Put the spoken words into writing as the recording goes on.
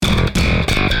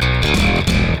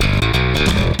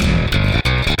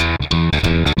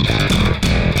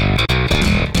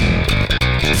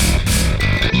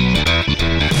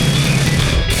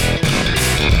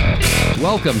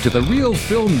Welcome to the Real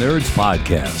Film Nerds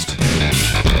Podcast.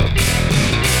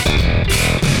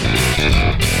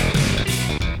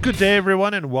 Good day,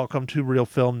 everyone, and welcome to Real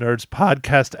Film Nerds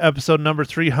Podcast, episode number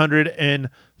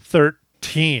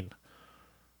 313.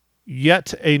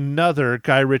 Yet another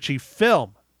Guy Ritchie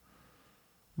film.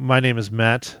 My name is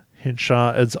Matt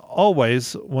Hinshaw, as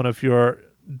always, one of your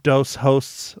dose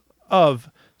hosts of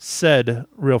said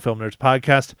Real Film Nerds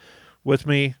Podcast. With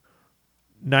me,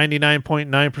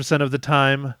 99.9% of the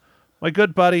time, my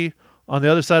good buddy on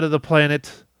the other side of the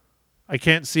planet. I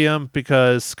can't see him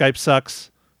because Skype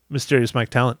sucks. Mysterious Mike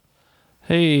Talent.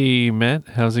 Hey, Matt.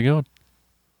 How's it going?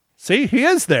 See, he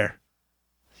is there.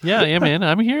 Yeah, man.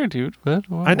 I'm here, dude. What?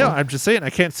 I know. I'm just saying I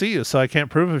can't see you, so I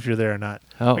can't prove if you're there or not.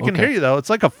 Oh, I can hear you, though.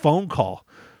 It's like a phone call.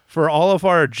 For all of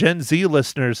our Gen Z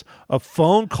listeners, a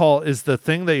phone call is the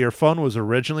thing that your phone was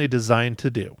originally designed to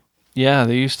do. Yeah,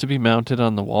 they used to be mounted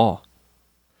on the wall.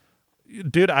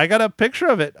 Dude, I got a picture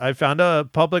of it. I found a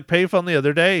public payphone the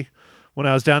other day when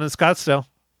I was down in Scottsdale.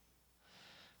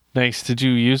 Nice. Did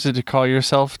you use it to call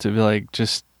yourself, to be like,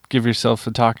 just give yourself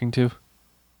a talking to?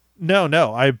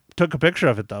 No. I took a picture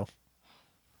of it, though.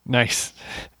 Nice.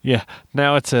 Yeah.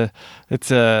 Now it's a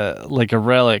like a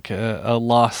relic, a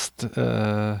lost,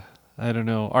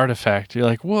 artifact. You're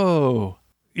like, whoa.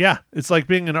 Yeah, it's like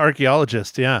being an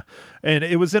archaeologist, yeah. And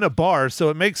it was in a bar, so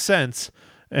it makes sense.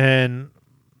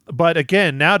 But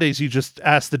again, nowadays you just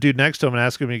ask the dude next to him and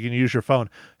ask him if you can use your phone.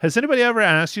 Has anybody ever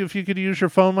asked you if you could use your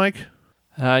phone, Mike?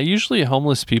 Usually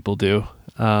homeless people do.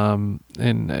 And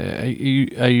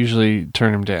I usually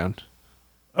turn them down.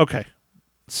 Okay.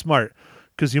 Smart.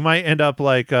 Because you might end up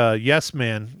like Yes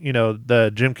Man,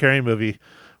 the Jim Carrey movie,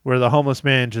 where the homeless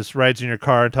man just rides in your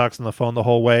car and talks on the phone the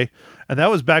whole way. And that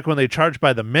was back when they charged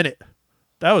by the minute.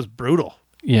 That was brutal.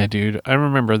 Yeah, dude. I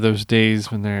remember those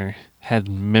days when they had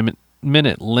minute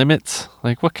limits.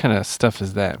 Like, what kind of stuff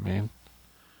is that, man?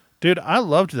 Dude, I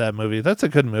loved that movie. That's a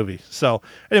good movie. So,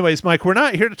 anyways, Mike, we're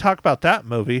not here to talk about that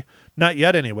movie. Not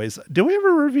yet, anyways. Did we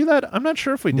ever review that? I'm not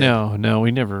sure if we did. No,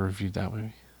 we never reviewed that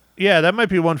movie. Yeah, that might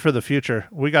be one for the future.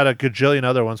 We got a gajillion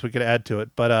other ones we could add to it.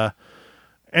 But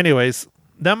anyways,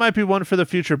 that might be one for the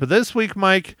future. But this week,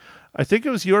 Mike, I think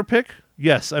it was your pick.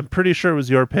 Yes, I'm pretty sure it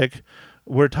was your pick.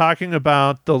 We're talking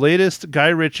about the latest Guy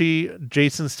Ritchie,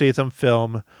 Jason Statham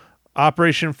film,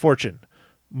 Operation Fortune.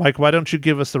 Mike, why don't you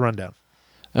give us the rundown?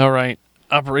 All right.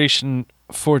 Operation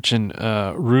Fortune,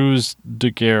 Ruse de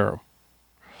Guerre.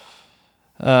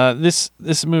 This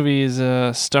movie is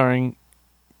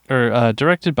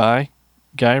directed by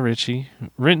Guy Ritchie,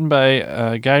 written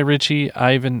by Guy Ritchie,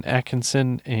 Ivan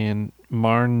Atkinson, and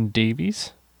Marn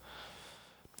Davies.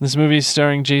 This movie is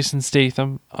starring Jason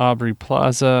Statham, Aubrey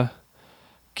Plaza,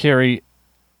 Carrie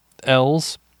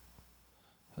Ells,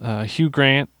 Hugh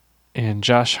Grant, and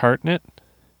Josh Hartnett.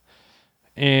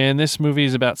 And this movie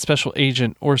is about Special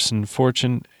Agent Orson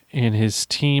Fortune and his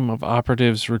team of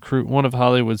operatives recruit one of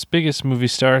Hollywood's biggest movie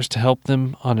stars to help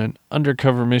them on an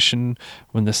undercover mission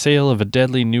when the sale of a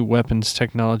deadly new weapons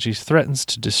technology threatens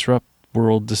to disrupt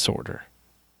world disorder.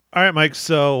 All right, Mike,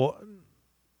 so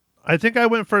I think I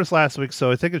went first last week,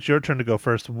 so I think it's your turn to go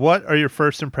first. What are your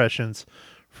first impressions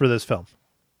for this film?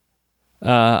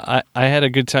 I had a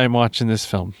good time watching this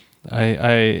film.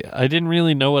 I didn't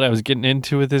really know what I was getting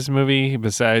into with this movie,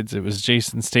 besides it was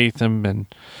Jason Statham and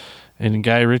a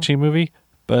Guy Ritchie movie,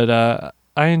 but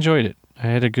I enjoyed it. I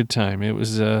had a good time. It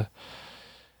was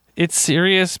it's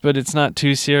serious, but it's not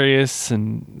too serious,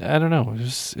 and I don't know.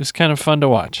 It was kind of fun to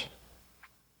watch.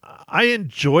 I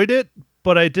enjoyed it,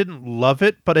 but I didn't love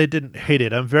it, but I didn't hate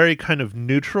it. I'm very kind of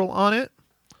neutral on it.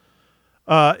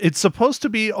 It's supposed to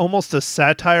be almost a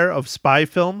satire of spy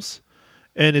films,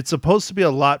 and it's supposed to be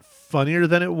a lot funnier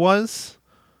than it was,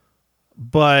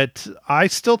 but I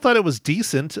still thought it was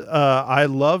decent. I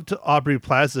loved Aubrey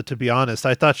Plaza, to be honest.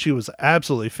 I thought she was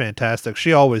absolutely fantastic.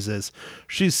 She always is.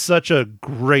 She's such a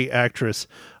great actress.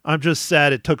 I'm just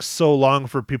sad it took so long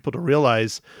for people to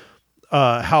realize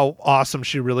how awesome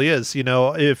she really is.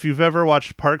 If you've ever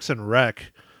watched Parks and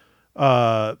Rec,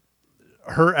 her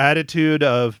attitude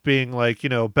of being like,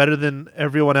 better than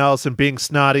everyone else and being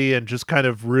snotty and just kind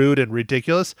of rude and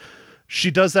ridiculous, she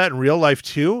does that in real life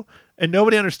too. And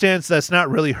nobody understands that's not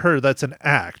really her. That's an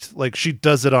act. Like, she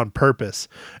does it on purpose.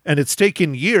 And it's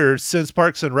taken years since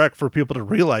Parks and Rec for people to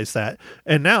realize that.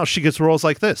 And now she gets roles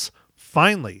like this.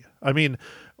 Finally. I mean,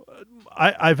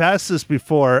 I've asked this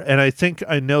before, and I think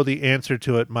I know the answer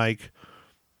to it, Mike.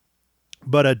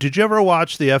 But did you ever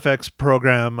watch the FX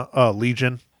program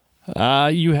Legion?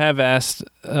 You have asked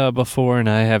before, and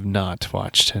I have not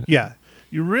watched it. Yeah.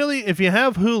 You really, if you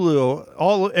have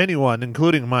Hulu, anyone,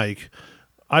 including Mike,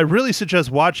 I really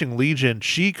suggest watching Legion.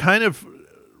 She kind of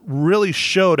really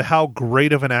showed how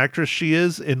great of an actress she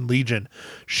is in Legion.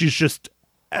 She's just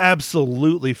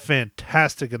absolutely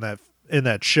fantastic in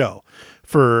that show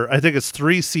for, I think it's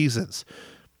 3 seasons.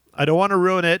 I don't want to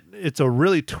ruin it. It's a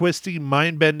really twisty,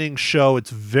 mind-bending show. It's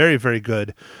very, very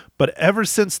good. But ever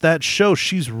since that show,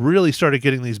 she's really started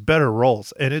getting these better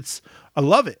roles. And I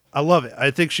love it. I love it. I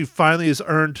think she finally has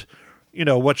earned,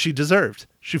 what she deserved.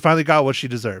 She finally got what she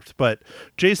deserved. But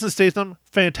Jason Statham,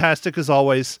 fantastic as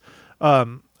always.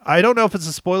 I don't know if it's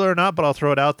a spoiler or not, but I'll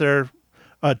throw it out there.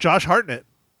 Josh Hartnett,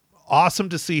 awesome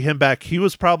to see him back. He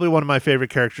was probably one of my favorite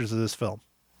characters of this film.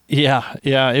 Yeah.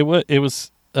 It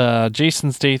was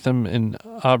Jason Statham and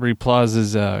Aubrey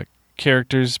Plaza's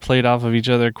characters played off of each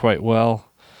other quite well.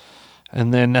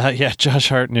 And then, Josh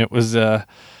Hartnett was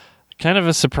kind of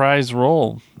a surprise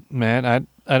role, man.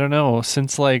 I don't know.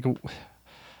 Since the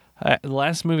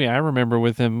last movie I remember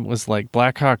with him was like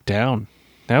Black Hawk Down.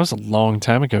 That was a long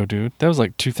time ago, dude. That was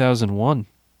like 2001.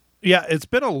 Yeah, it's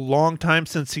been a long time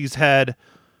since he's had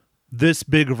this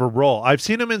big of a role. I've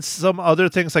seen him in some other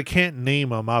things. I can't name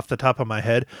them off the top of my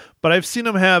head, but I've seen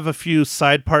him have a few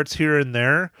side parts here and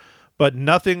there, but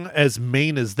nothing as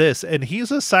main as this. And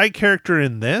he's a side character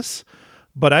in this,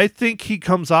 but I think he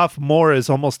comes off more as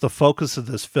almost the focus of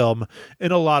this film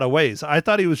in a lot of ways. I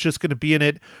thought he was just going to be in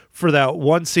it for that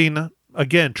one scene,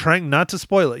 again, trying not to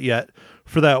spoil it yet,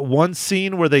 for that one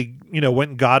scene where they, went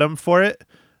and got him for it.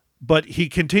 But he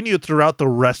continued throughout the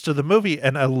rest of the movie,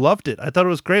 and I loved it. I thought it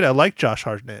was great. I like Josh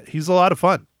Hartnett. He's a lot of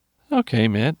fun. Okay,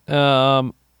 man.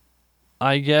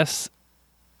 I guess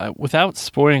without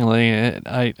spoiling it,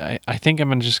 I think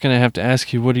I'm just going to have to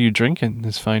ask you, what are you drinking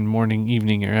this fine morning,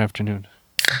 evening, or afternoon?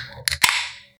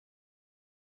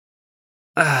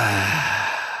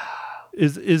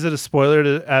 Is it a spoiler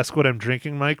to ask what I'm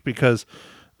drinking, Mike? Because,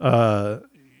 you're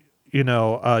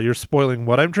spoiling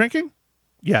what I'm drinking?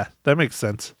 Yeah, that makes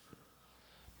sense.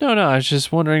 No, I was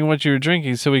just wondering what you were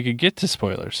drinking so we could get to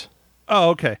spoilers. Oh,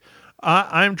 okay.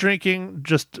 I'm drinking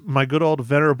just my good old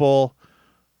venerable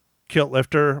Kilt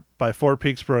Lifter by Four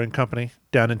Peaks Brewing Company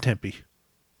down in Tempe.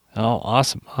 Oh,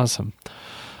 awesome.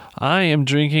 I am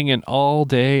drinking an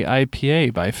all-day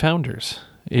IPA by Founders.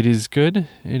 It is good.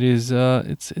 It is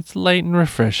it's light and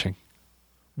refreshing.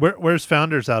 Where's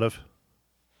Founders out of?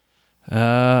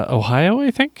 Ohio, I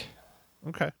think.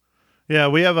 Okay. Yeah,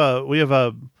 we have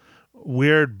a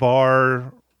weird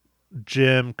bar,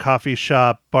 gym, coffee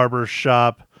shop, barber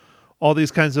shop, all these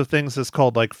kinds of things. It's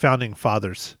called like Founding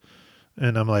Fathers.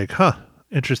 And I'm like,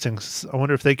 interesting. I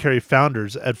wonder if they carry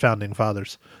Founders at Founding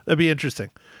Fathers. That'd be interesting.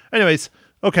 Anyways,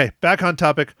 okay, back on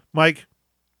topic. Mike,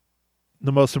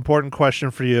 the most important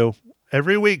question for you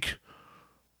every week.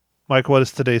 Mike, what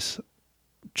is today's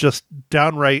just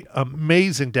downright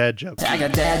amazing dad jokes? I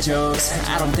got dad jokes.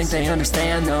 I don't think they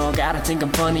understand, though. Gotta think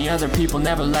I'm funny. Other people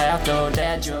never laugh, though.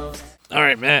 Dad jokes. All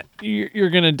right, Matt. You're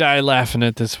going to die laughing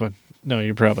at this one. No,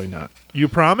 you're probably not. You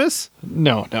promise?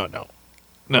 No.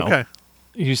 Okay.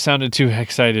 You sounded too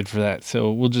excited for that,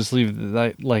 so we'll just leave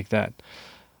it like that.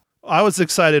 I was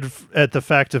excited at the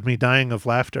fact of me dying of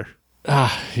laughter.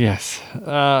 Yes.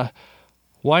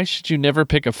 Why should you never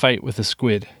pick a fight with a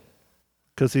squid?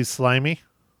 Because he's slimy?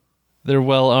 They're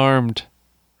well armed.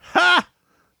 Ha!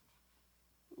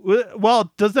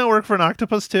 Well, doesn't that work for an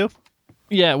octopus too?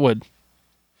 Yeah, it would.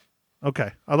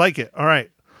 Okay, I like it. All right.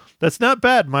 That's not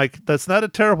bad, Mike. That's not a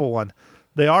terrible one.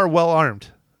 They are well armed.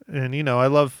 And, I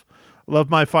love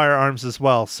my firearms as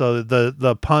well. So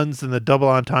the puns and the double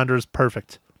entendre is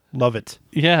perfect. Love it.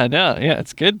 Yeah,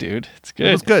 it's good, dude. It's good.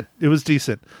 It was good. It was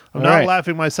decent. I'm All not right.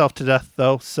 laughing myself to death,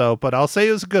 though. But I'll say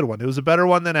it was a good one. It was a better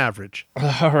one than average.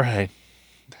 All right.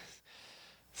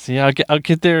 See, I'll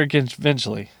get there again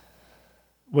eventually.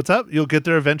 What's up? You'll get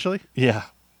there eventually? Yeah.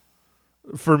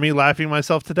 For me laughing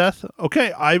myself to death?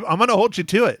 Okay, I'm going to hold you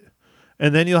to it.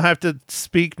 And then you'll have to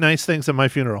speak nice things at my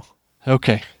funeral.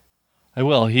 Okay. I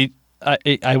will.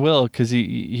 I will, because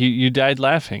you died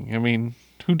laughing. I mean,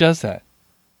 who does that?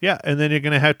 Yeah, and then you're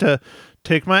going to have to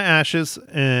take my ashes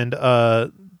and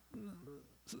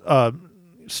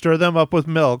stir them up with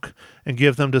milk and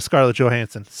give them to Scarlett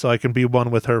Johansson so I can be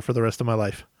one with her for the rest of my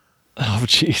life. Oh,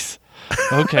 jeez.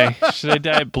 Okay. Should I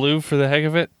dye it blue for the heck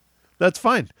of it? That's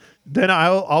fine. Then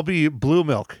I'll be blue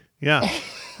milk. Yeah.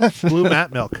 Blue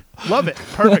matte milk. Love it.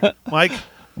 Perfect. Mike,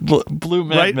 Blue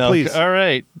matte Right, milk. please. All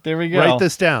right. There we go. write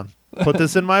this down. Put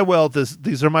this in my will.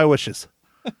 These are my wishes.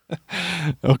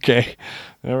 Okay.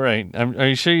 All right. Are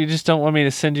you sure you just don't want me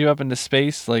to send you up into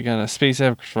space, like on a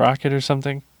SpaceX rocket or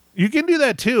something? You can do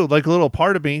that too, like a little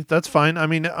part of me. That's fine. I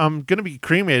mean, I'm going to be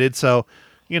cremated, so,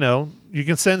 you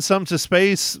can send some to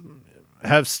space,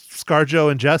 have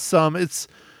ScarJo ingest some. It's,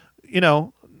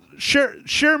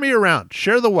 share me around.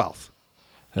 Share the wealth.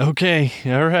 Okay,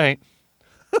 all right.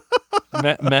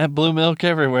 Matt Blue Milk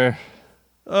everywhere.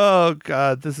 Oh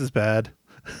God, this is bad.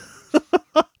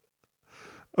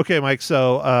 Okay, Mike.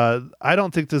 So I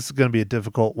don't think this is going to be a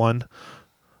difficult one,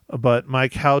 but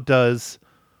Mike, how does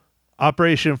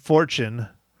Operation Fortune,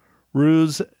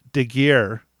 Ruse de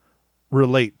Guerre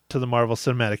relate to the Marvel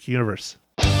Cinematic Universe?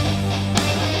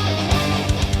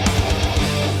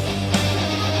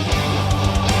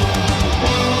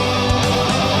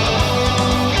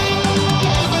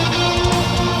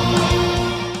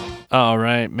 All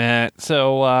right, Matt.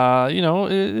 So,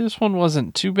 this one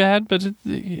wasn't too bad, but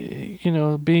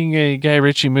being a Guy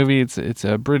Ritchie movie, it's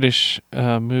a British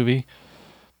movie.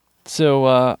 So,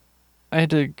 I had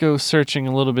to go searching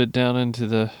a little bit down into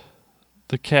the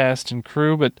cast and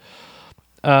crew, but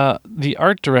the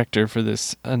art director for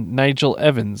this, Nigel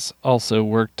Evans, also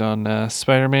worked on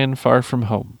Spider-Man: Far From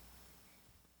Home.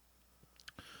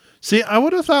 See, I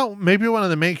would have thought maybe one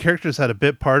of the main characters had a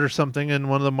bit part or something in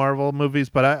one of the Marvel movies,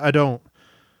 but I don't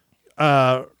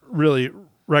really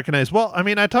recognize. Well, I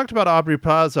mean, I talked about Aubrey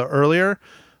Plaza earlier,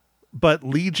 but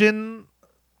Legion.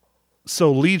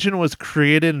 So Legion was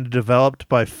created and developed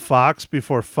by Fox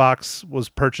before Fox was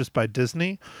purchased by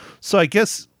Disney. So I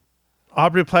guess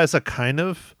Aubrey Plaza kind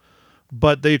of,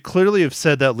 but they clearly have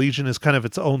said that Legion is kind of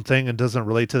its own thing and doesn't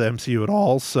relate to the MCU at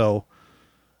all. So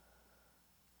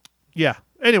yeah.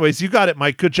 Anyways, you got it,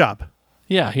 Mike. Good job.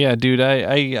 Yeah, dude.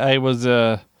 I was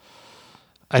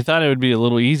I thought it would be a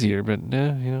little easier, but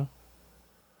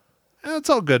It's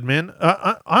all good, man.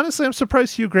 Honestly, I'm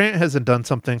surprised Hugh Grant hasn't done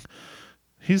something.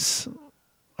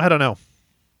 I don't know.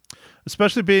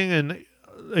 Especially being in,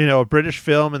 a British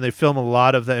film, and they film a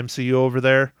lot of the MCU over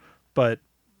there. But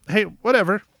hey,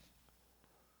 whatever.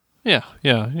 Yeah,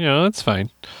 that's fine.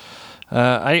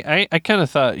 I kind of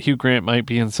thought Hugh Grant might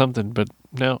be in something, but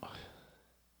no.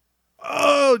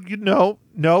 Oh,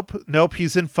 nope.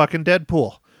 He's in fucking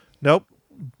Deadpool. Nope.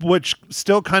 Which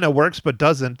still kind of works, but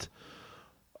doesn't.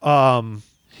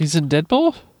 He's in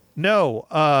Deadpool? No.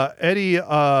 Eddie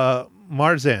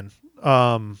Marzan.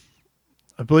 I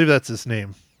believe that's his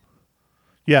name.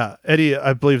 Yeah, Eddie.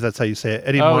 I believe that's how you say it.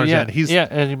 Eddie Marzan. Yeah,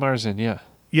 Eddie Marzan. Yeah.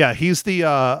 Yeah, he's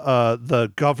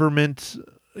the government,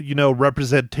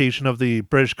 representation of the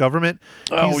British government.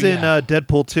 He's in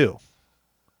Deadpool 2.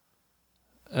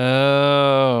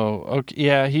 Oh, okay.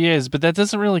 Yeah, he is, but that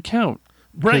doesn't really count.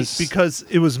 Right, because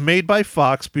it was made by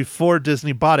Fox before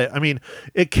Disney bought it. I mean,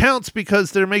 it counts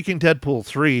because they're making Deadpool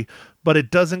 3, but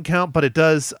it doesn't count, but it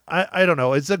does. I don't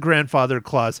know. It's a grandfather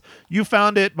clause. You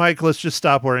found it, Mike. Let's just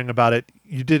stop worrying about it.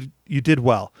 You did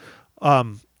well.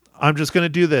 I'm just going to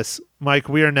do this. Mike,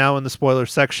 we are now in the spoiler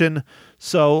section.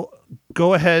 So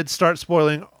go ahead, start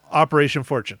spoiling Operation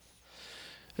Fortune.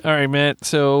 All right, Matt.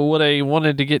 So what I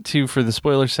wanted to get to for the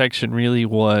spoiler section really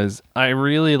was I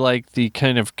really like the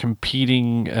kind of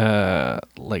competing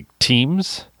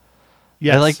teams.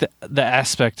 Yes. I like the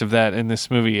aspect of that in this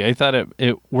movie. I thought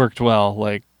it worked well.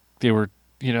 Like they were,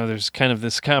 there's kind of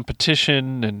this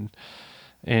competition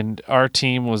and our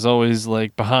team was always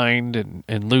like behind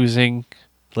and losing.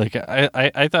 Like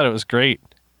I thought it was great.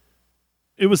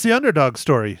 It was the underdog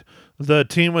story. The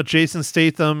team with Jason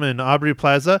Statham and Aubrey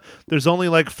Plaza, there's only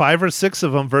like 5 or 6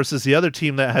 of them versus the other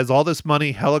team that has all this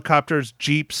money, helicopters,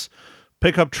 jeeps,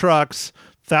 pickup trucks,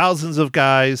 thousands of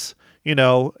guys.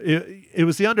 It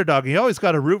was the underdog. You always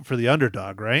got to root for the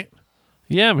underdog, right?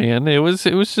 Yeah, man. It was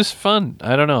just fun.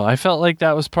 I don't know. I felt like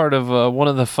that was part of one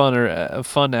of the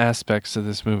fun aspects of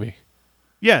this movie.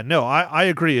 Yeah, no, I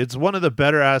agree. It's one of the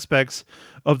better aspects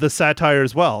of the satire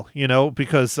as well,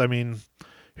 because, I mean,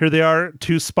 here they are,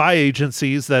 2 spy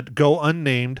agencies that go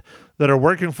unnamed that are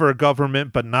working for a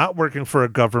government but not working for a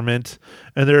government,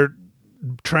 and they're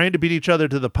trying to beat each other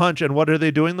to the punch. And what are they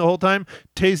doing the whole time?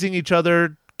 Tasing each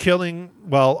other, killing.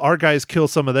 Well, our guys kill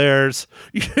some of theirs,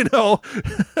 Well,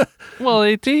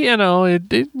 it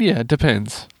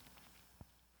depends.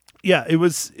 Yeah, it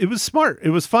was smart. It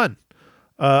was fun.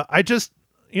 I just,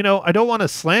 I don't want to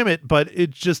slam it, but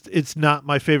it's not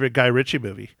my favorite Guy Ritchie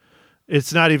movie.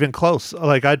 It's not even close.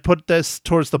 Like, I'd put this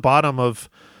towards the bottom of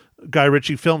Guy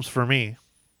Ritchie films for me.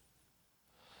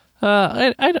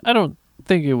 I don't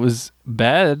think it was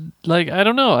bad. Like, I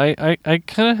don't know. I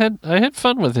kind of had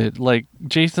fun with it. Like,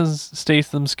 Jason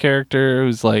Statham's character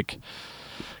was like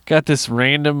got this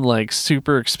random like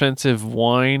super expensive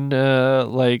wine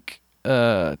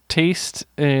taste,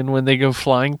 and when they go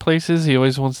flying places, he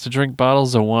always wants to drink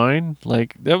bottles of wine.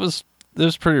 Like, that was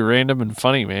pretty random and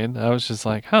funny, man. I was just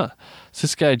like, huh, is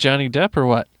this guy Johnny Depp or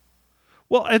what?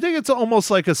 Well, I think it's almost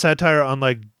like a satire on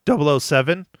like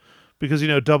 007, because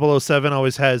 007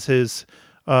 always has his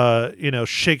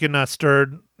shaken not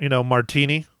stirred,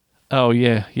 martini. Oh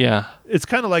yeah, yeah. It's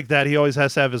kind of like that. He always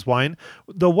has to have his wine.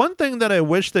 The one thing that I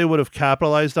wish they would have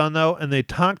capitalized on, though, and they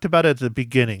talked about it at the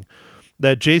beginning,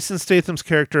 that Jason Statham's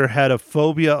character had a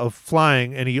phobia of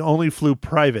flying and he only flew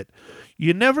private.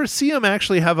 You never see him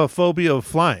actually have a phobia of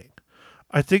flying.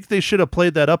 I think they should have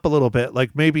played that up a little bit.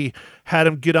 Like maybe had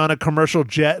him get on a commercial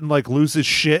jet and like lose his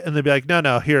shit and they'd be like,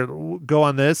 no, here, go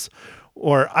on this.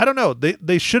 Or I don't know.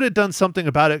 They should have done something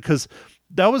about it, because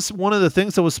that was one of the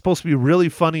things that was supposed to be really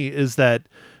funny, is that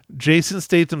Jason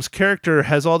Statham's character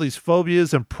has all these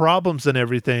phobias and problems and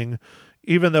everything,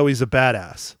 even though he's a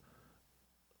badass.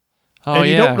 Oh, and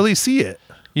you yeah. don't really see it.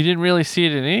 You didn't really see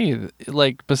it in any,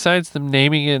 like, besides them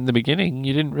naming it in the beginning,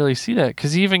 you didn't really see that.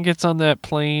 Because he even gets on that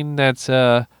plane that's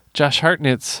Josh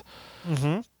Hartnett's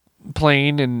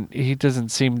plane, and he doesn't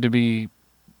seem to be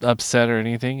upset or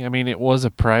anything. I mean, it was a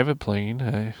private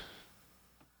plane.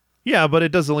 Yeah, but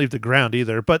it doesn't leave the ground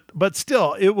either. But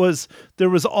still, there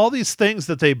was all these things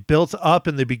that they built up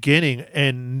in the beginning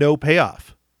and no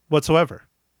payoff whatsoever.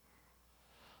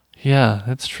 Yeah,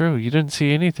 that's true. You didn't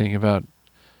see anything about.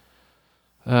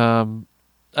 I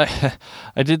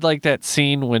did like that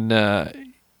scene when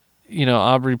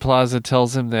Aubrey Plaza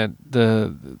tells him that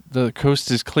the coast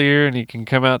is clear and he can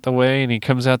come out the way, and he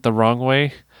comes out the wrong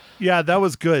way. Yeah, that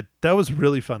was good. That was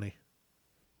really funny.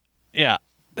 Yeah,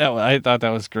 I thought that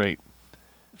was great.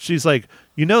 She's like,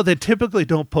 they typically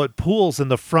don't put pools in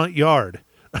the front yard.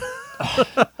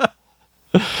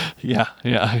 Yeah.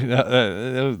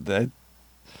 Yeah.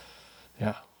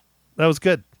 That was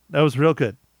good. That was real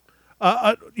good.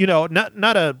 Not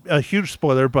a huge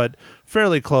spoiler, but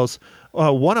fairly close.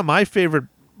 One of my favorite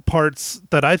parts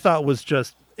that I thought was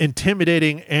just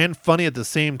intimidating and funny at the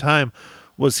same time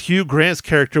was Hugh Grant's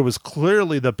character was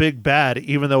clearly the big bad,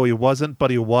 even though he wasn't,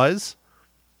 but he was.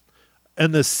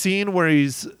 And the scene where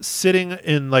he's sitting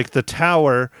in like the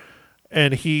tower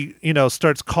and he,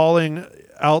 starts calling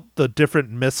out the different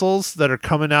missiles that are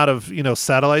coming out of,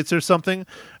 satellites or something,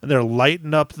 and they're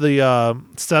lighting up the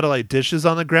satellite dishes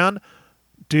on the ground.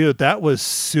 Dude, that was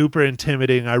super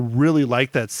intimidating. I really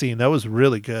liked that scene. That was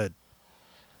really good.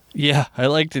 Yeah, I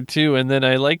liked it too. And then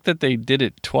I liked that they did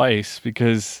it twice,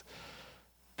 because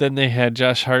then they had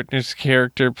Josh Hartnett's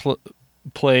character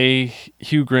play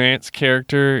Hugh Grant's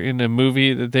character in a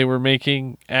movie that they were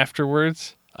making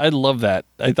afterwards. I love that.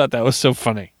 I thought that was so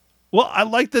funny. Well, I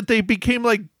like that they became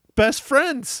like best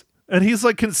friends, and he's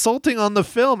like consulting on the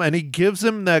film, and he gives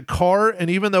him that car, and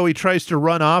even though he tries to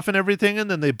run off and everything,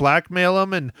 and then they blackmail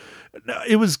him, and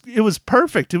it was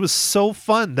perfect. It was so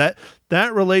fun. That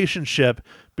relationship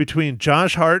between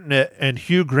Josh Hartnett and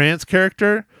Hugh Grant's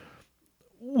character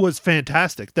was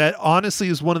fantastic. That honestly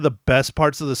is one of the best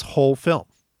parts of this whole film.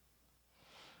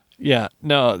 Yeah,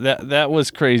 no, that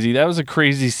was crazy. That was a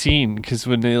crazy scene, because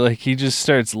when he just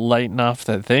starts lighting off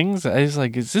that things, I was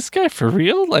like, is this guy for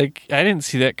real? Like, I didn't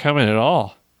see that coming at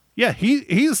all. Yeah, he's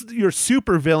your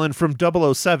supervillain from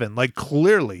 007. Like,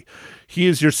 clearly, he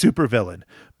is your supervillain.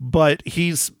 But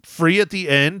he's free at the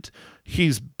end.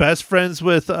 He's best friends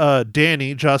with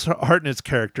Danny, Josh Hartnett's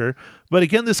character. But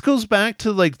again, this goes back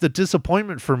to like the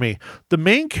disappointment for me. The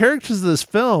main characters of this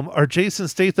film are Jason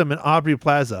Statham and Aubrey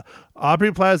Plaza.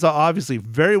 Aubrey Plaza, obviously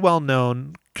very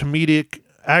well-known comedic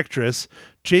actress.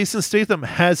 Jason Statham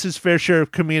has his fair share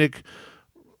of comedic,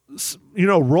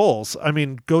 roles. I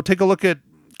mean, go take a look at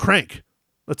Crank.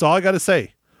 That's all I got to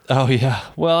say. Oh yeah.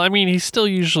 Well, I mean, he's still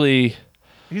usually.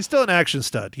 He's still an action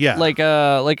stud, yeah. Like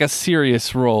a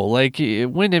serious role. Like,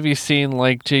 when have you seen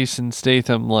like Jason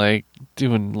Statham like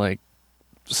doing like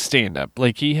stand up?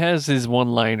 Like, he has his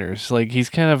one-liners. Like, he's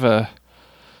kind of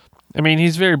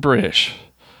he's very British.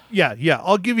 Yeah,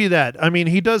 I'll give you that. I mean,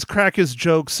 he does crack his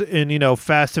jokes in,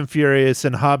 Fast and Furious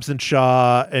and Hobbs and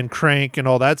Shaw and Crank and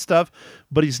all that stuff,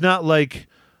 but he's not like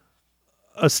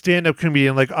a stand-up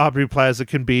comedian like Aubrey Plaza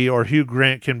can be, or Hugh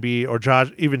Grant can be, or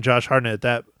Josh Hartnett at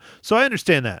that. So I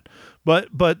understand that. But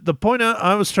the point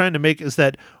I was trying to make is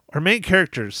that our main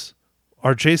characters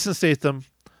are Jason Statham,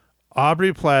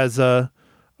 Aubrey Plaza,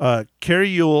 Carrie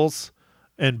Ewells,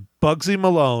 and Bugsy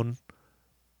Malone.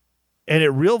 And it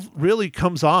really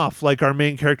comes off like our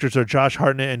main characters are Josh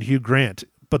Hartnett and Hugh Grant,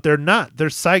 but they're not. They're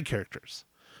side characters.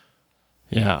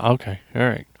 Yeah, okay. All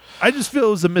right. I just feel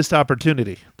it was a missed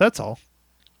opportunity. That's all.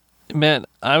 Man,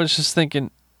 I was just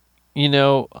thinking,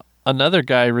 another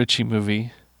Guy Ritchie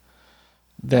movie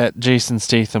that Jason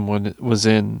Statham was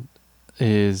in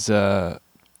is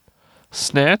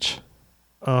Snatch.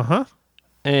 Uh-huh.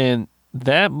 And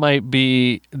that might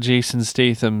be Jason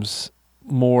Statham's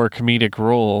more comedic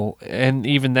role, and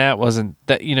even that wasn't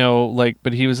that,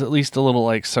 but he was at least a little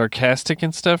like sarcastic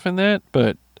and stuff in that.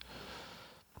 But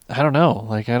I don't know,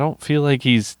 like I don't feel like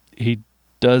he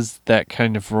does that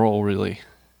kind of role really.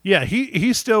 Yeah,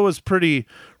 he still was pretty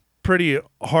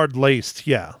hard laced,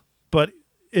 yeah. But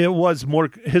it was more,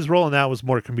 his role in that was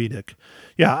more comedic.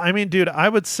 Yeah, I mean, dude, I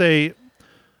would say,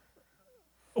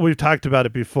 we've talked about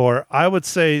it before, I would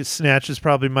say Snatch is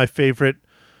probably my favorite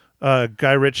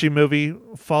Guy Ritchie movie,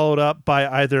 followed up by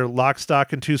either Lock,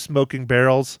 Stock, and Two Smoking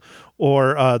Barrels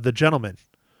or The Gentleman.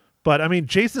 But I mean,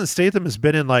 Jason Statham has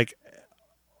been in like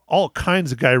all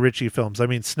kinds of Guy Ritchie films. I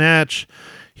mean, Snatch,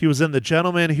 he was in The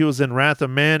Gentleman, he was in Wrath of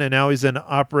Man, and now he's in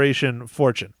Operation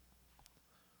Fortune.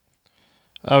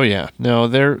 Oh yeah, no,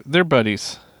 they're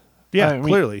buddies. Yeah, I mean,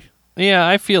 clearly. Yeah,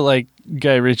 I feel like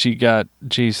Guy Ritchie got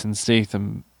Jason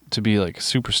Statham to be like a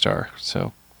superstar.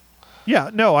 So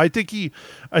yeah, no, I think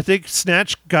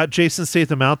Snatch got Jason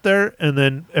Statham out there, and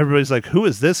then everybody's like, "Who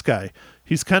is this guy?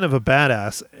 He's kind of a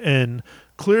badass." And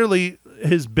clearly,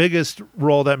 his biggest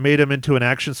role that made him into an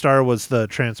action star was The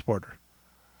Transporter.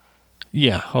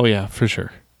 Yeah, oh yeah, for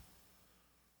sure.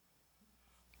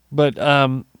 But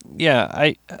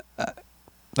yeah,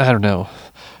 I don't know.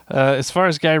 As far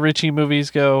as Guy Ritchie movies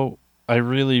go, I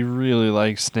really, really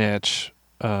like Snatch.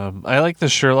 I like the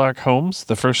Sherlock Holmes,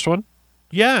 the first one.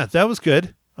 Yeah, that was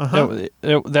good. Uh-huh.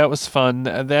 That was fun.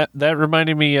 That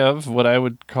reminded me of what I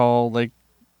would call like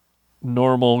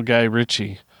normal Guy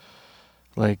Ritchie.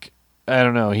 Like, I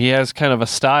don't know. He has kind of a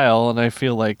style, and I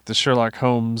feel like the Sherlock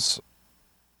Holmes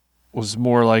was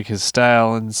more like his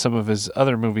style, and some of his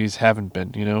other movies haven't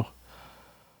been,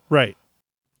 Right.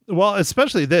 Well,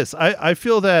 especially this. I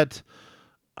feel that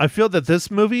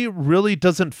this movie really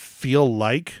doesn't feel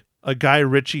like a Guy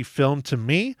Ritchie film to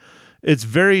me. It's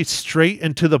very straight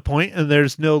and to the point, and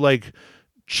there's no like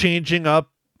changing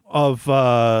up of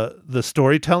the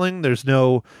storytelling. There's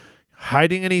no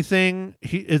hiding anything.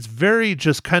 It's very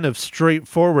just kind of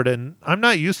straightforward, and I'm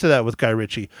not used to that with Guy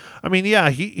Ritchie. I mean,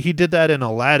 yeah, he did that in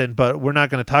Aladdin, but we're not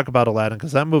going to talk about Aladdin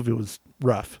because that movie was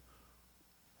rough.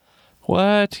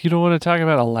 What? You don't want to talk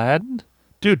about Aladdin?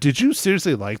 Dude, did you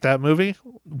seriously like that movie?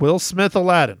 Will Smith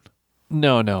Aladdin.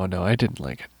 No, I didn't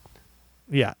like it.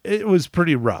 Yeah, it was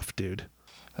pretty rough, dude.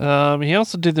 He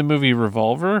also did the movie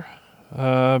Revolver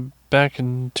back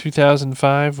in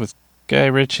 2005 with Guy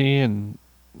Ritchie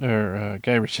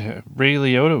Ray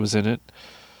Liotta was in it.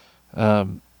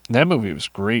 That movie was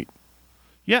great.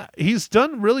 Yeah, he's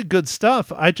done really good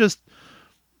stuff. I just,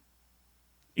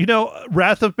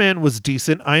 Wrath of Man was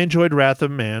decent. I enjoyed Wrath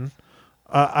of Man.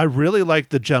 I really liked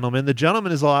The Gentleman. The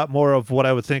Gentleman is a lot more of what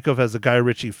I would think of as a Guy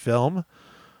Ritchie film.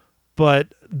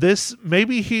 But this,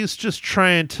 maybe he's just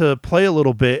trying to play a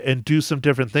little bit and do some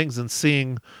different things and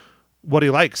seeing what he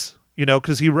likes,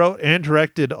 because he wrote and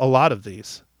directed a lot of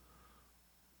these.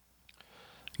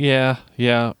 Yeah.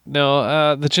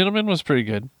 No, The Gentleman was pretty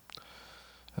good.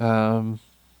 Yeah.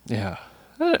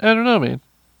 I don't know, man.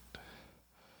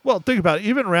 Well, think about it.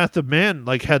 Even Wrath of Man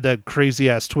had that crazy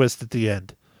ass twist at the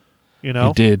end.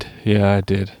 It did. Yeah, it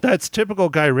did. That's typical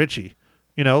Guy Ritchie.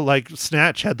 Like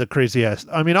Snatch had the crazy ass.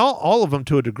 I mean, all of them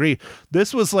to a degree.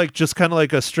 This was just kind of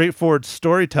like a straightforward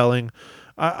storytelling.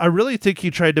 I really think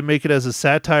he tried to make it as a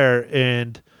satire,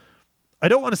 and I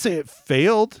don't want to say it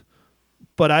failed,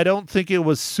 but I don't think it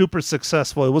was super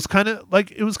successful. It was kind of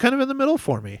in the middle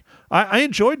for me. I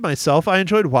enjoyed myself. I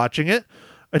enjoyed watching it.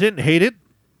 I didn't hate it,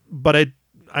 but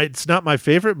it's not my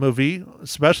favorite movie,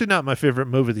 especially not my favorite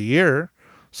movie of the year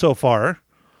so far.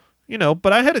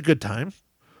 But I had a good time.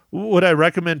 Would I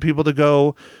recommend people to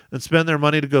go and spend their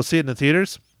money to go see it in the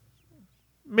theaters?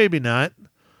 Maybe not.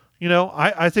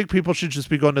 I think people should just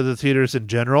be going to the theaters in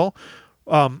general.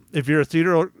 If you're a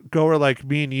theater goer like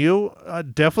me and you,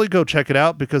 definitely go check it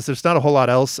out because there's not a whole lot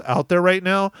else out there right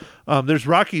now. There's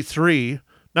Creed 3.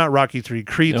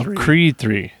 Creed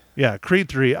 3. Yeah, Creed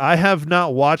 3. I have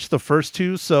not watched the first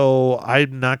two, so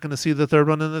I'm not going to see the third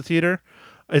one in the theater.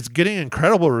 It's getting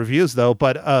incredible reviews, though,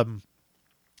 but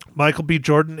Michael B.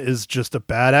 Jordan is just a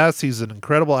badass. He's an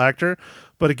incredible actor.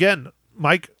 But again,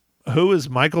 Mike, who is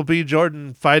Michael B.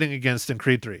 Jordan fighting against in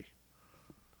Creed 3?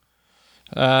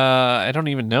 I don't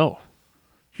even know.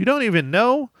 You don't even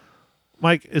know?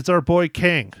 Mike, it's our boy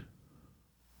Kang.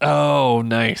 Oh,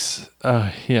 nice.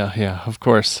 Yeah, of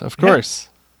course. Yeah.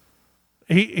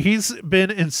 He's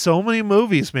been in so many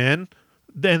movies, man.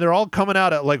 And they're all coming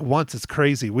out at once. It's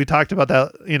crazy. We talked about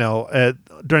that,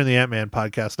 during the Ant-Man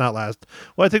podcast, not last.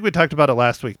 Well, I think we talked about it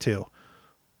last week too.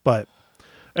 But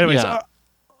anyways, yeah.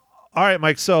 All right,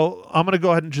 Mike. So I'm going to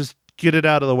go ahead and just get it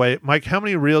out of the way. Mike, how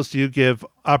many reels do you give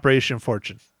Operation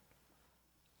Fortune?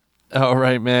 All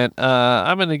right, man.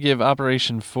 I'm going to give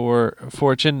Operation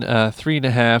Fortune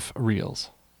 3.5 reels.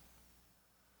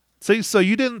 See, so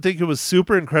you didn't think it was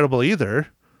super incredible either.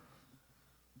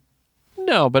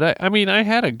 No, but I mean, I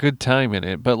had a good time in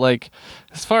it. But like,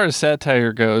 as far as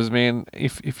satire goes, man,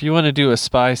 if you want to do a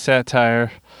spy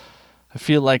satire, I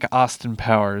feel like Austin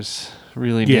Powers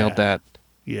really nailed that.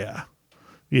 Yeah.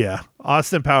 Yeah.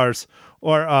 Austin Powers.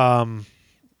 Or,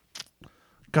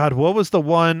 God, what was the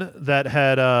one that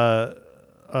had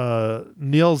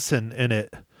Nielsen in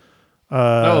it?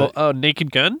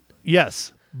 Naked Gun?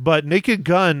 Yes. But Naked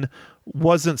Gun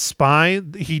wasn't spy.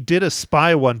 He did a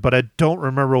spy one, but I don't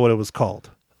remember what it was called.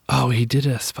 Oh, he did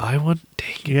a spy one?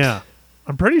 Dang it. Yeah.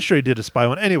 I'm pretty sure he did a spy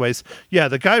one. Anyways, yeah,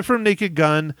 the guy from Naked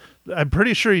Gun, I'm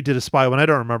pretty sure he did a spy one. I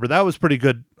don't remember. That was pretty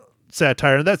good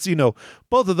satire. And that's,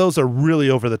 both of those are really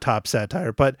over the top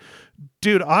satire. But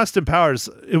dude, Austin Powers,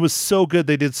 it was so good.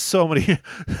 They did so many,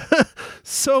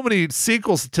 so many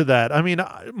sequels to that. I mean,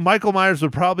 Michael Myers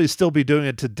would probably still be doing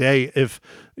it today if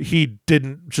he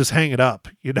didn't just hang it up.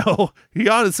 He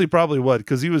honestly probably would,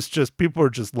 because people were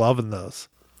just loving those.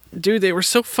 Dude, they were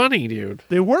so funny, dude.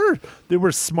 They were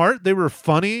smart. They were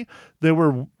funny. They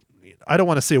were, I don't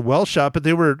want to say well shot, but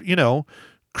they were,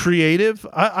 creative.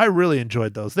 I really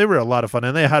enjoyed those. They were a lot of fun,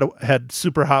 and they had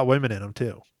super hot women in them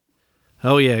too.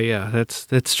 Oh yeah,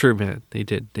 that's true, man. They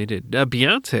did.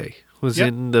 Beyonce was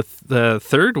in the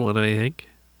third one, I think.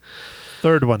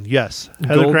 Third one, yes.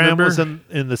 Heather Graham was in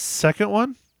the second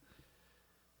one.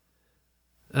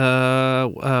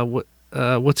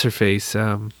 What's her face?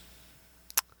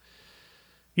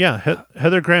 Yeah,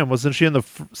 Heather Graham, wasn't she in the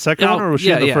second one, or was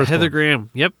she in the first Heather one? Graham.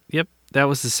 Yep. That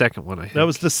was the second one, I think. That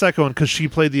was the second one, because she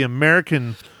played the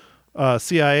American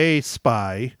CIA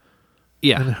spy.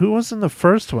 Yeah. And who was in the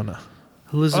first one?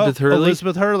 Elizabeth Hurley.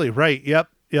 Elizabeth Hurley, right. Yep.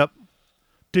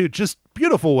 Dude, just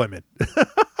beautiful women.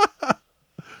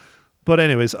 But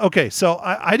anyways, okay, so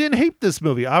I didn't hate this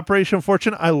movie. Operation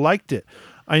Fortune, I liked it.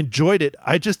 I enjoyed it.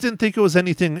 I just didn't think it was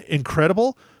anything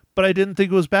incredible, but I didn't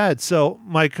think it was bad. So,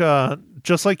 Mike,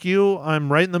 just like you,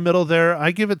 I'm right in the middle there.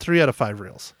 I give it 3 out of 5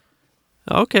 reels.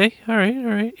 Okay. All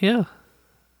right. Yeah.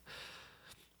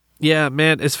 Yeah,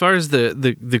 man, as far as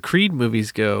the Creed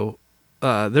movies go,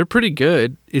 they're pretty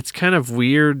good. It's kind of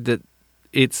weird that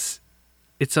it's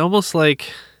almost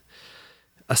like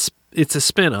it's a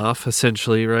spin-off,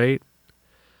 essentially, right,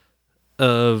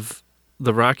 of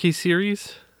the Rocky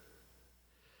series,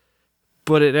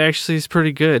 but it actually is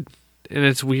pretty good, and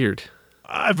it's weird.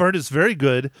 I've heard it's very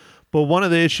good, but one of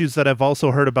the issues that I've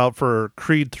also heard about for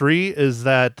Creed 3 is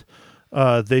that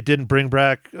they didn't bring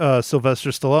back Sylvester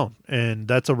Stallone, and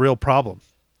that's a real problem.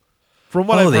 From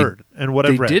what I've heard and what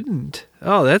I've read. They didn't?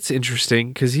 Oh, that's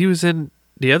interesting, because he was in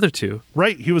the other two.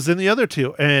 Right, he was in the other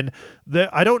two, and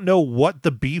I don't know what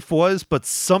the beef was, but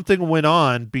something went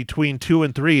on between 2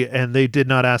 and 3, and they did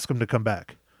not ask him to come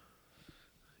back.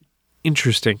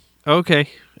 Interesting. Okay,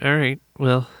 all right.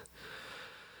 Well,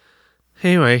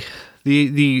 anyway,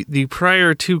 the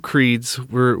prior 2 Creeds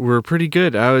were pretty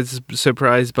good. I was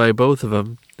surprised by both of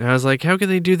them. I was like, how can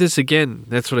they do this again?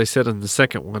 That's what I said on the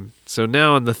second one. So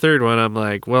now on the third one, I'm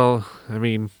like, well, I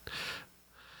mean,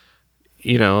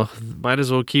 might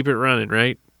as well keep it running,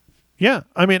 right? Yeah,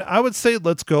 I mean, I would say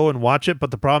let's go and watch it,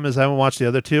 but the problem is I haven't watched the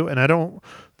other 2, and I don't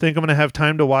think I'm going to have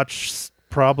time to watch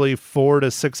probably 4 to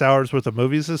 6 hours worth of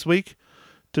movies this week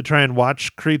to try and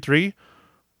watch Creed 3.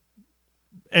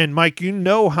 And Mike, you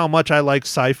know how much I like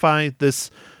sci-fi.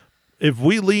 If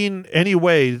we lean any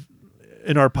way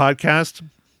in our podcast,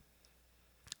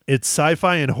 it's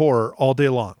sci-fi and horror all day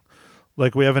long.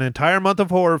 Like, we have an entire month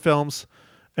of horror films,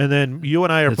 and then you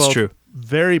and I are both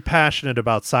very passionate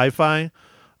about sci-fi.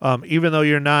 Even though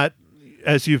you're not,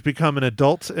 as you've become an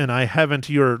adult, and I haven't,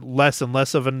 you're less and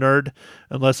less of a nerd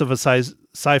and less of a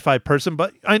sci-fi person,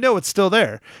 but I know it's still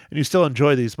there, and you still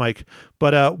enjoy these, Mike.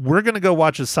 But we're going to go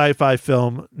watch a sci-fi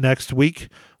film next week.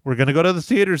 We're going to go to the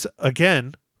theaters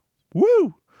again.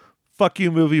 Woo! Fuck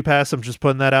you, Movie Pass. I'm just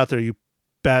putting that out there, you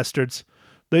bastards.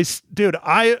 I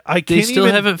can't They still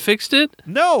haven't fixed it?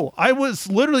 No, I was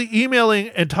literally emailing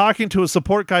and talking to a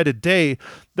support guy today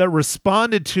that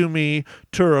responded to me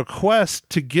to a request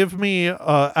to give me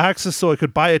access so I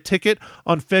could buy a ticket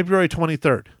on February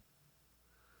 23rd.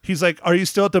 He's like, are you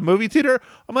still at the movie theater?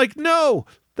 I'm like, no,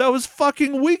 that was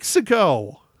fucking weeks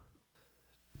ago.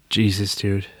 Jesus,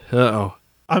 dude. Uh-oh.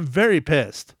 I'm very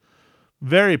pissed.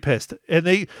 Very pissed.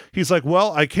 And he's like,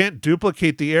 well, I can't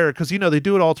duplicate the error because, they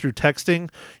do it all through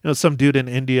texting, some dude in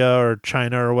India or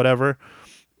China or whatever.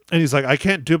 And he's like, I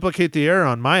can't duplicate the error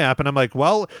on my app. And I'm like,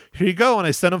 well, here you go. And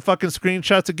I sent him fucking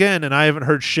screenshots again, and I haven't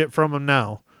heard shit from him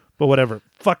now. But whatever.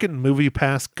 Fucking Movie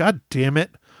Pass. God damn it.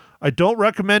 I don't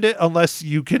recommend it unless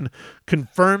you can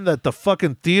confirm that the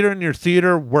fucking theater in your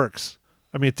theater works.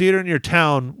 I mean, theater in your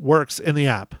town works in the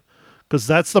app, because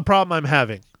that's the problem I'm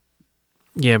having.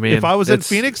 Yeah, man. If I was in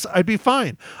Phoenix, I'd be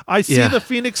fine. I see the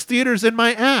Phoenix theaters in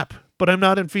my app, but I'm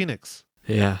not in Phoenix.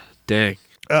 Yeah, dang.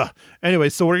 Anyway,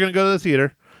 so we're gonna go to the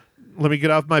theater. Let me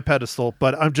get off my pedestal,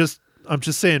 but I'm just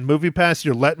saying, Movie Pass,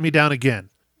 you're letting me down again.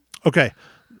 Okay,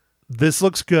 this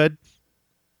looks good.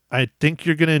 I think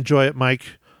you're gonna enjoy it,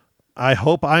 Mike. I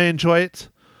hope I enjoy it.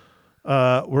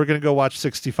 We're gonna go watch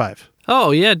 65.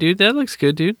 Oh yeah, dude, that looks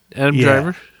good, dude. Adam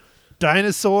Driver.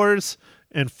 Dinosaurs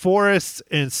and forests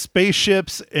and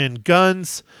spaceships and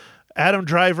guns. Adam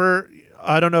Driver,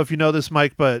 I don't know if you know this,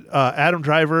 Mike, but Adam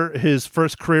Driver, his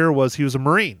first career was he was a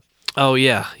Marine. Oh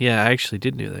yeah, I actually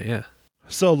did know that. Yeah.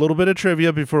 So a little bit of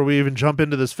trivia before we even jump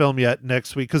into this film yet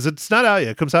next week, because it's not out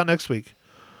yet. It comes out next week.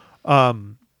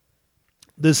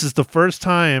 This is the first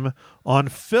time on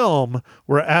film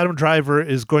where Adam Driver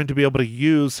is going to be able to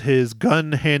use his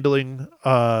gun handling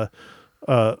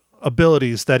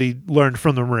abilities that he learned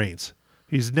from the Marines.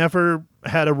 He's never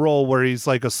had a role where he's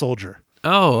like a soldier.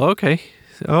 Oh, okay.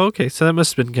 So that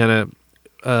must have been kind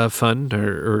of fun,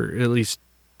 or at least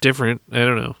different. I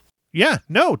don't know. Yeah,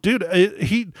 no, dude,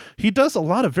 he does a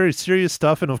lot of very serious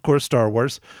stuff, and of course Star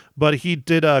Wars, but he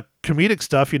did comedic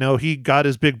stuff. You know, he got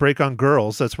his big break on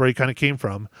Girls. That's where he kind of came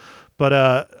from.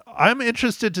 But I'm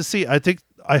interested to see.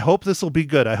 I hope this will be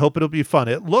good. I hope it'll be fun.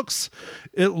 It looks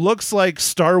like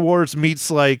Star Wars meets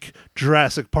like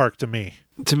Jurassic Park to me.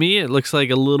 To me, it looks like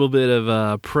a little bit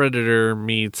of Predator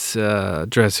meets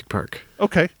Jurassic Park.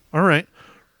 Okay, all right.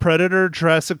 Predator,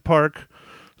 Jurassic Park,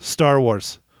 Star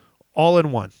Wars, all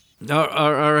in one.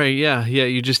 All right, yeah.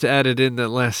 You just added in that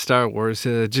last Star Wars,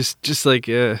 just like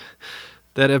that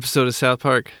episode of South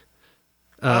Park.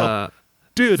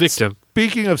 Dude, Victim.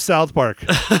 Speaking of South Park,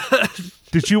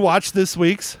 did you watch this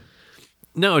week's?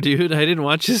 No, dude, I didn't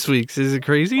watch this week's. Is it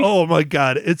crazy? Oh my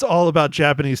god, it's all about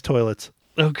Japanese toilets.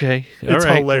 Okay, it's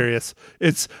hilarious.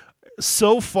 It's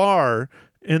so far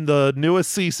in the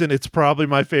newest season, it's probably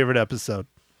my favorite episode.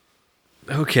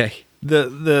 Okay,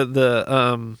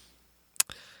 the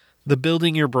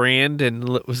building your brand, and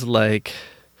it was like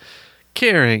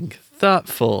caring,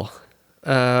 thoughtful,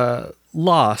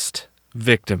 lost,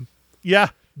 victim. Yeah,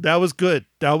 that was good.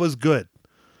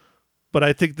 But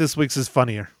I think this week's is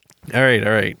funnier. All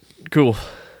right, cool.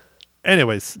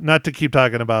 Anyways, not to keep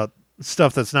talking about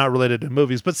stuff that's not related to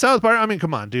movies, but South Park, I mean,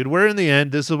 come on, dude. We're in the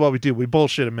end. This is what we do. We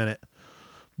bullshit a minute.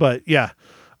 But yeah,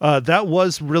 that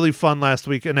was really fun last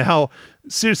week, and how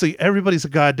seriously everybody's a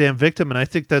goddamn victim. And I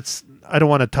think I don't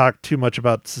want to talk too much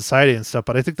about society and stuff,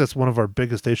 but I think that's one of our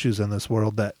biggest issues in this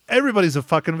world, that everybody's a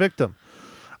fucking victim.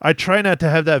 I try not to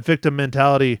have that victim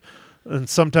mentality, and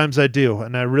sometimes I do,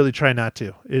 and I really try not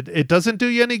to. It doesn't do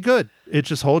you any good. It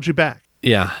just holds you back.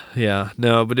 Yeah.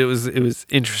 No, but it was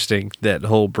interesting, that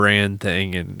whole brand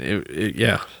thing, and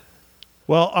yeah.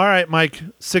 Well, all right, Mike.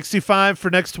 65 for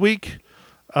next week.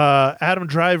 Adam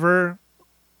Driver,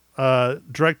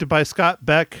 directed by Scott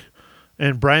Beck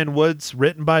and Brian Woods,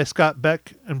 written by Scott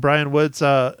Beck and Brian Woods.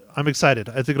 I'm excited.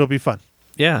 I think it'll be fun.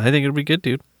 Yeah, I think it'll be good,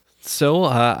 dude. So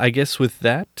I guess with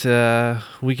that,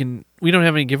 we don't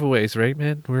have any giveaways, right,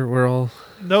 man? We're all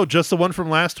no, just the one from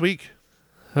last week.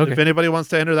 Okay. If anybody wants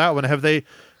to enter that one, have they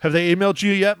emailed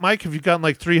you yet, Mike? Have you gotten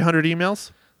like 300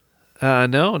 emails?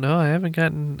 No, I haven't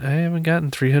gotten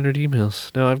 300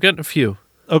 emails. No, I've gotten a few.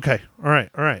 Okay. All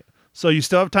right. So you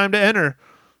still have time to enter,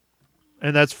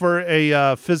 and that's for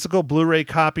a physical Blu-ray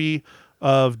copy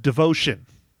of Devotion.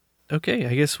 Okay,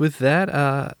 I guess with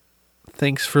that,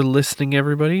 thanks for listening,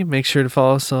 everybody. Make sure to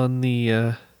follow us on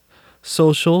the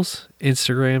socials,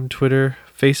 Instagram, Twitter,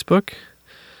 Facebook,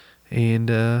 and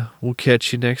we'll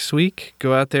catch you next week.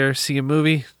 Go out there, see a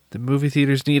movie. The movie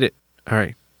theaters need it. All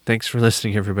right. Thanks for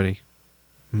listening, everybody.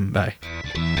 Bye.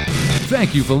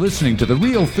 Thank you for listening to The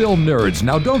Real Film Nerds.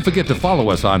 Now don't forget to follow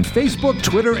us on Facebook,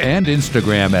 Twitter, and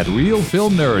Instagram at Real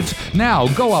Film Nerds. Now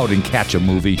go out and catch a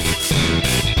movie.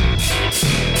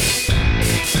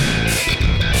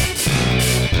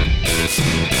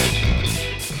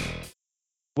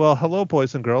 Well, hello,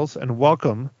 boys and girls, and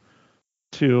welcome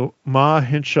to Ma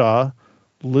Hinshaw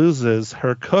Loses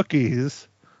Her Cookies,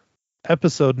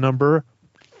 episode number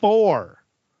 4.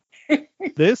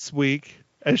 This week,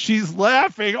 and she's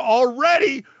laughing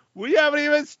already, we haven't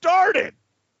even started.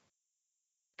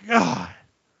 God.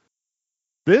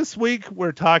 This week,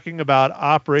 we're talking about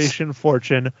Operation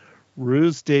Fortune,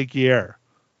 Ruse de Guerre.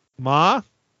 Ma?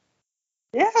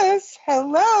 Yes,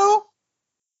 hello.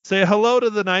 Say hello to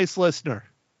the nice listener.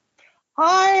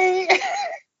 Hi,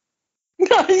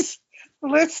 nice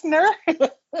listener.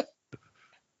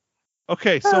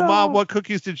 Okay, so Mom, Oh. what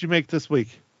cookies did you make this week?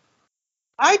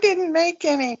 I didn't make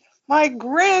any. My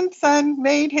grandson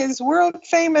made his world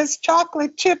famous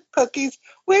chocolate chip cookies,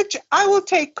 which I will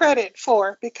take credit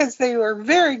for because they were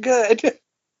very good.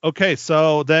 Okay,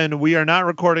 so then we are not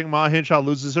recording Ma Hinshaw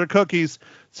Loses Her Cookies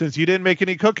since you didn't make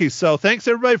any cookies. So thanks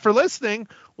everybody for listening.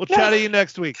 We'll No. chat to you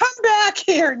next week. Come back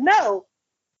here. No.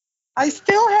 I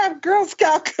still have Girl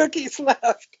Scout cookies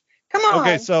left. Come on.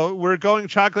 Okay, so we're going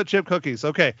chocolate chip cookies.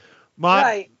 Okay, Ma.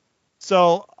 Right.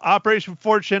 So Operation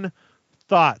Fortune,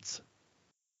 thoughts?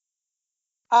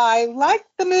 I liked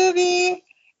the movie.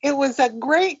 It was a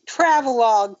great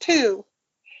travelogue, too.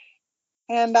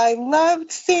 And I loved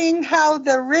seeing how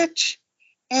the rich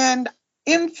and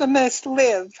infamous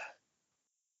live.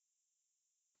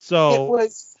 So It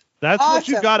was, that's what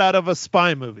you awesome. got out of a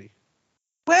spy movie.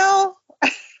 well,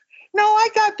 no, I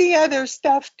got the other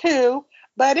stuff, too.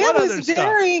 But it What other was stuff?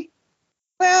 very,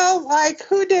 well, like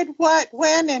who did what,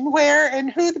 when, and where,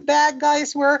 and who the bad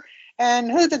guys were,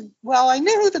 and I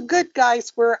knew who the good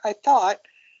guys were, I thought.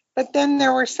 But then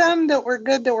there were some that were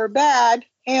good that were bad.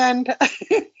 And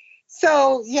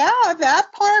so, yeah,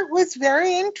 that part was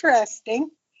very interesting.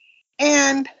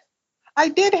 And I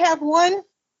did have one,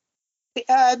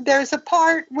 there's a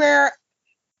part where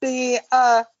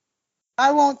I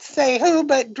won't say who,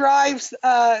 but drives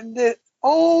the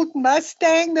old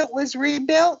Mustang that was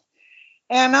rebuilt.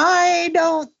 And I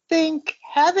don't think,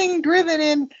 having driven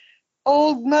in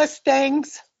old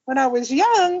Mustangs when I was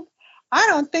young, I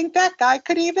don't think that guy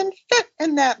could even fit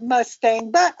in that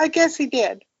Mustang, but I guess he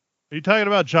did. Are you talking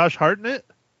about Josh Hartnett?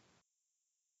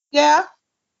 Yeah.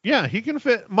 Yeah, he can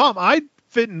fit. Mom, I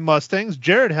fit in Mustangs.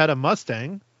 Jared had a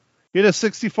Mustang. He had a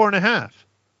 64 and a half.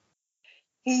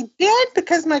 He did,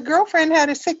 because my girlfriend had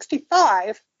a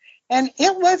 65, and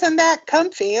it wasn't that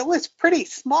comfy. It was pretty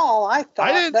small, I thought.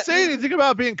 I didn't but- say anything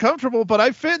about being comfortable, but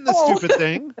I fit in the Oh. stupid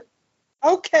thing.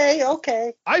 Okay.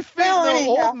 I fit Well, in the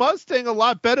anyhow. old Mustang a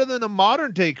lot better than a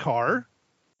modern day car.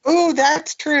 Ooh,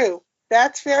 that's true.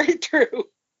 That's very true.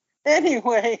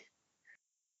 Anyway,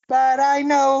 but I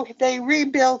know they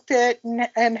rebuilt it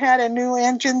and had a new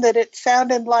engine that it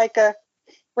sounded like a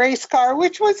race car,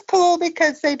 which was cool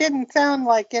because they didn't sound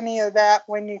like any of that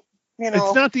when you know.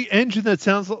 It's not the engine that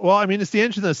sounds well. I mean, it's the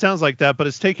engine that sounds like that, but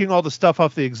it's taking all the stuff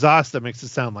off the exhaust that makes it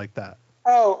sound like that.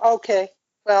 Oh, okay.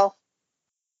 Well,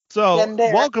 So, Then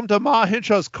there. welcome to Ma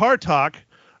Hinshaw's Car Talk.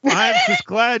 I'm just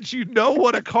glad you know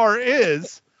what a car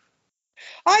is.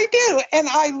 I do, and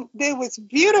it was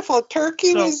beautiful.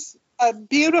 Turkey So- was a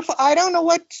beautiful. I don't know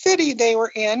what city they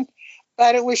were in,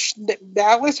 but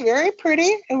that was very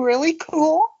pretty and really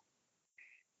cool.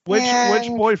 Which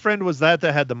And- boyfriend was that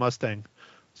had the Mustang?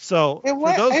 So, It for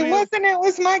was. those of It you, wasn't. It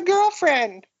was my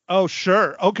girlfriend. oh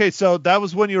sure, okay, so that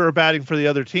was when you were batting for the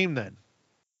other team then.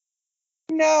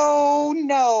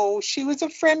 No. She was a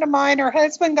friend of mine. Her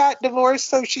husband got divorced,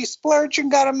 so she splurged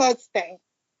and got a Mustang.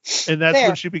 And that's There.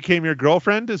 when she became your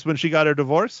girlfriend, is when she got her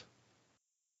divorce?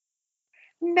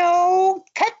 No,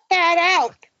 cut that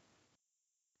out.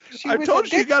 She I was told a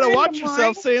you you good got to friend watch of yourself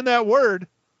mine. saying that word.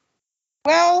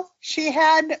 Well, she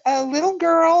had a little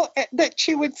girl that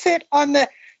she would sit on the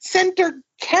center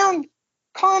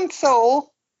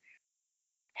console.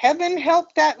 Heaven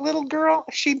help that little girl.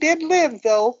 She did live,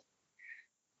 though.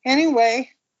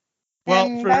 Anyway. Well,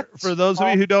 and for that's those of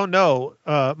all. you who don't know,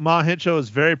 Ma Hinshaw was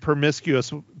very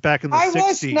promiscuous back in the I 60s.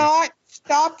 was not.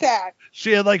 Stop that.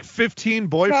 She had like 15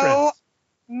 boyfriends.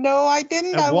 No, I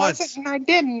didn't. At I once. wasn't, and I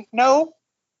didn't. No,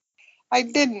 I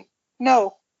didn't.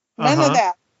 No, none Uh-huh. of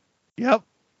that. Yep.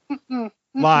 Mm-mm.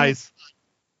 Lies.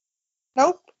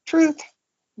 Nope. Truth.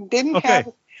 Didn't Okay.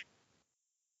 have.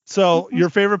 So your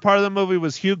favorite part of the movie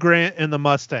was Hugh Grant and the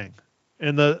Mustang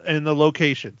and the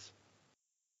locations.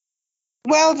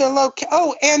 Well,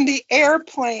 and the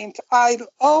airplanes.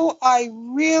 I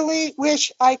really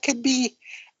wish I could be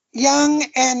young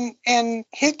and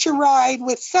hitch a ride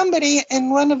with somebody in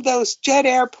one of those jet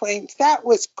airplanes. That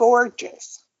was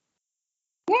gorgeous.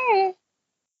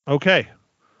 Okay.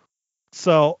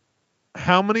 So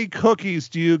how many cookies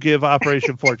do you give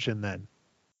Operation Fortune then?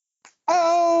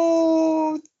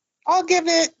 Oh, I'll give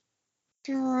it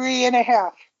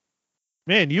 3.5.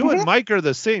 Man, you and Mike are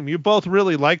the same. You both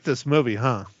really like this movie,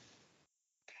 huh?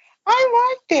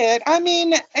 I liked it. I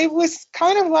mean, it was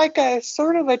kind of like a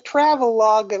sort of a travel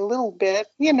log a little bit,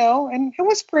 and it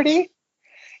was pretty.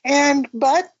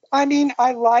 But I mean,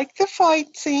 I liked the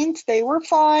fight scenes. They were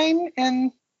fine,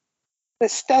 and the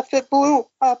stuff that blew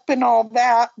up and all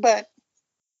that. But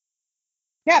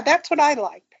yeah, that's what I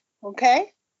liked.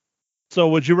 Okay. So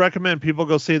would you recommend people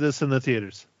go see this in the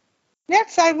theaters?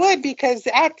 Yes, I would, because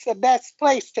that's the best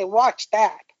place to watch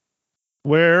that.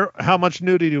 How much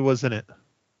nudity was in it?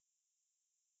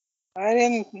 I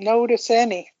didn't notice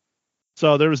any.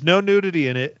 So there was no nudity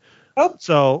in it. Nope.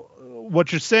 So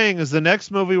what you're saying is the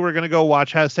next movie we're going to go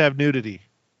watch has to have nudity.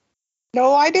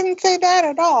 No, I didn't say that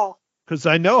at all. Because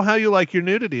I know how you like your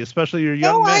nudity, especially your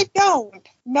young No, men. I don't.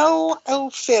 No, oh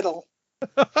fiddle.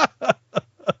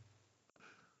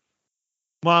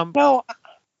 Mom, No.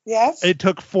 Yes? it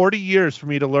took 40 years for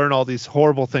me to learn all these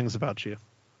horrible things about you.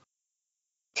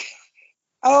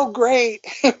 Oh, great.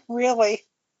 Really?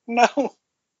 No.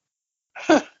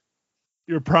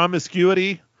 Your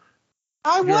promiscuity,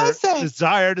 I your wasn't.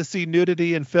 desire to see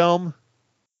nudity in film.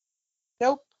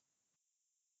 Nope.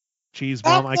 Jeez,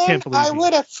 Back Mom, I then, can't believe I you.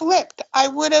 would have flipped. I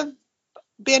would have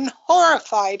been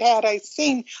horrified had I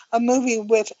seen a movie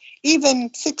with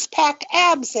even six-pack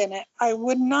abs in it. I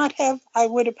would not have. I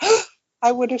would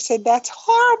have said, that's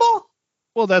horrible.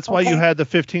 Well, that's why you Okay. had the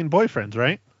 15 boyfriends,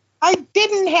 right? I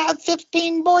didn't have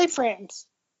 15 boyfriends.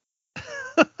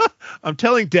 I'm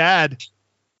telling Dad.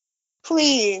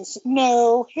 Please,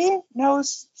 no. He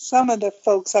knows some of the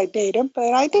folks I dated,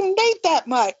 but I didn't date that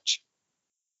much.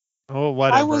 Oh,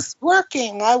 whatever. I was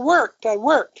working. I worked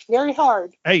very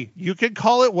hard. Hey, you can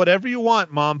call it whatever you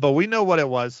want, Mom, but we know what it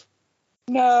was.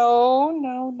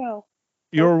 No.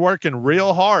 You were working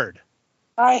real hard.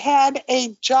 I had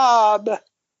a job.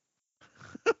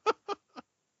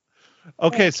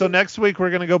 Okay, Thank so you. next week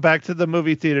we're going to go back to the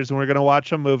movie theaters and we're going to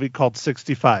watch a movie called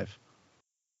 65.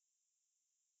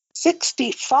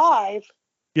 65.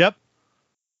 Yep.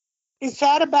 Is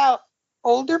that about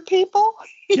older people?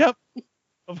 Yep.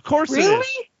 Of course it Really?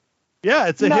 is. Yeah,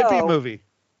 it's a No. hippie movie.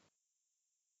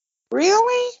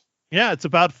 Really? Yeah, it's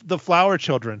about the flower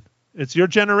children. It's your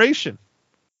generation.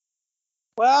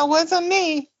 Well, it wasn't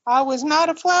me. I was not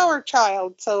a flower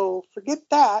child, so forget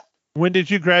that. When did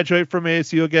you graduate from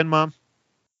ASU again, Mom?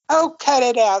 Oh, cut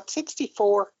it out.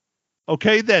 64.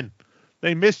 Okay, then.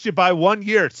 They missed you by 1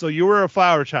 year, so you were a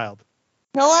flower child.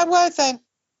 No, I wasn't.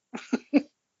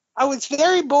 I was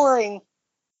very boring.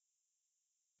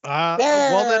 Well,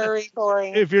 then, Very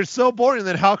boring. if you're so boring,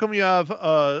 then how come you have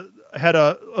had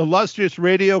a illustrious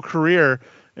radio career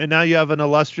and now you have an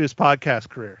illustrious podcast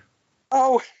career?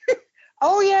 Oh,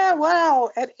 oh yeah. Wow.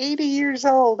 At 80 years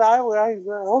old,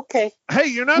 okay. Hey,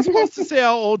 you're not supposed to say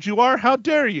how old you are. How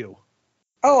dare you?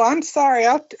 Oh, I'm sorry.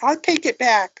 I'll take it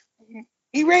back.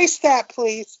 Erase that,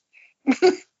 please.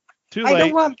 Too I don't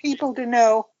late. want people to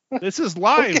know. This is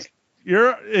live.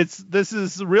 Okay. This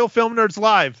is Real Film Nerds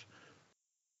live.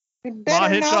 It Ma better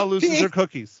Henshaw not loses be. her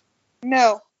cookies.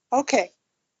 No. Okay.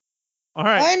 All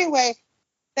right. Well, anyway,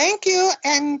 thank you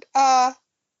and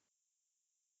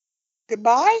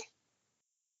goodbye.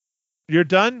 You're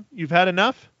done? You've had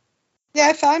enough?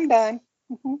 Yes, I'm done.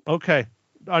 Okay.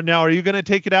 Now, are you going to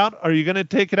take it out? Are you going to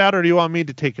take it out, or do you want me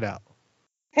to take it out?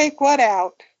 Take what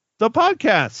out? The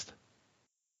podcast.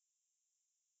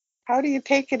 How do you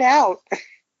take it out?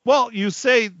 Well, you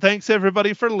say, thanks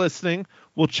everybody for listening.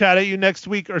 We'll chat at you next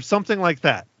week or something like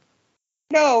that.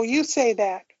 No, you say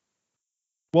that.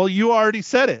 Well, you already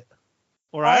said it.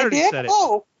 Or I already did? said it.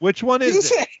 Oh, Which one you is it?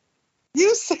 said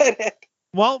you said it.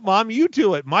 Well, Mom, you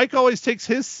do it. Mike always takes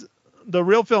the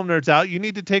Real Film Nerds out. You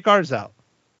need to take ours out.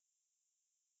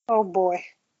 Oh boy.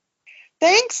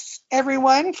 Thanks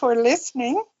everyone for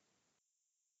listening.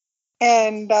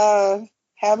 And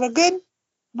have a good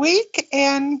week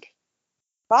and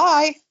bye.